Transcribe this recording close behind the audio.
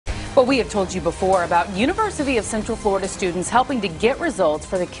Well, we have told you before about University of Central Florida students helping to get results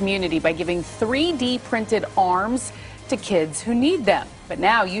for the community by giving 3D printed arms to kids who need them. But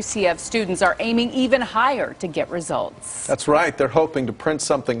now UCF students are aiming even higher to get results. That's right. They're hoping to print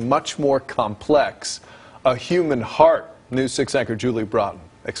something much more complex, a human heart. News 6 anchor Julie Broughton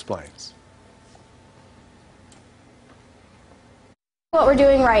explains. What we're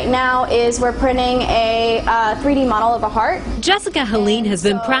doing right now is we're printing a 3D model of a heart. Jessica Helene has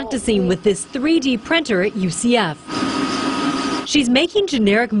been practicing with this 3D printer at UCF. She's making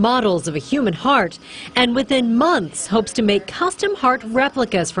generic models of a human heart and within months hopes to make custom heart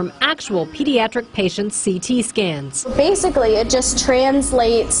replicas from actual pediatric patients' CT scans. Basically, it just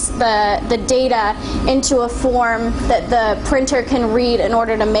translates the data into a form that the printer can read in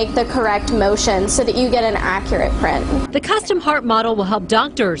order to make the correct motion so that you get an accurate print. The custom heart model will help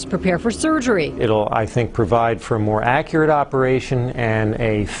doctors prepare for surgery. It'll, I think, provide for a more accurate operation and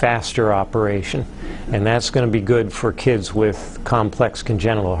a faster operation. And that's going to be good for kids with complex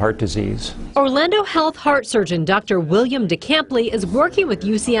congenital heart disease. Orlando Health heart surgeon Dr. William DeCampley is working with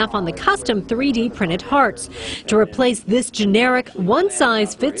UCF on the custom 3D printed hearts to replace this generic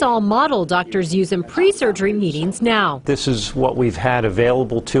one-size-fits-all model doctors use in pre-surgery meetings now. This is what we've had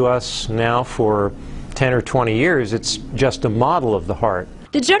available to us now for 10 or 20 years. It's just a model of the heart.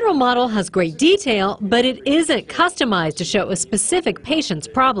 The general model has great detail, but it isn't customized to show a specific patient's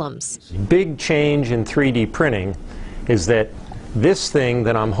problems. Big change in 3D printing is that this thing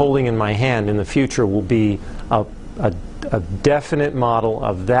that I'm holding in my hand in the future will be a definite model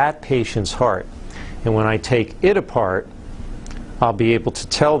of that patient's heart. And when I take it apart, I'll be able to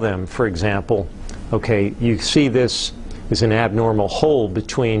tell them, for example, okay, you see this is an abnormal hole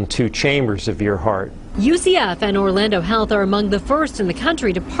between two chambers of your heart. UCF and Orlando Health are among the first in the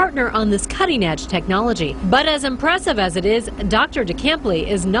country to partner on this cutting-edge technology. But as impressive as it is, Dr. DeCampley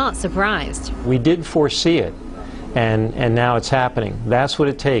is not surprised. We did foresee it, and now it's happening. That's what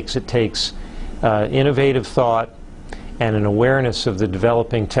it takes. It takes innovative thought and an awareness of the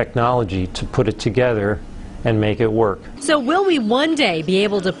developing technology to put it together and make it work. So will we one day be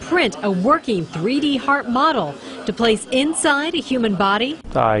able to print a working 3D heart model to place inside a human body?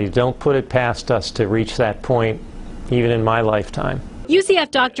 I don't put it past us to reach that point, even in my lifetime. UCF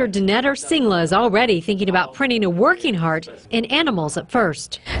Dr. Dinetter Singla is already thinking about printing a working heart in animals at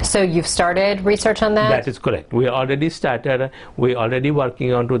first. So you've started research on that? That is correct. We already started. We're already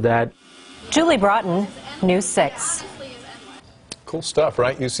working on to that. Julie Broughton, News 6. Cool stuff,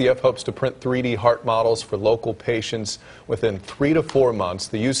 right? UCF hopes to print 3D heart models for local patients within 3 to 4 months.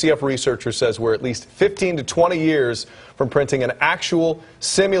 The UCF researcher says we're at least 15 to 20 years from printing an actual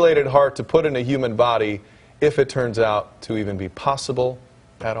simulated heart to put in a human body, if it turns out to even be possible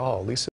at all. Lisa.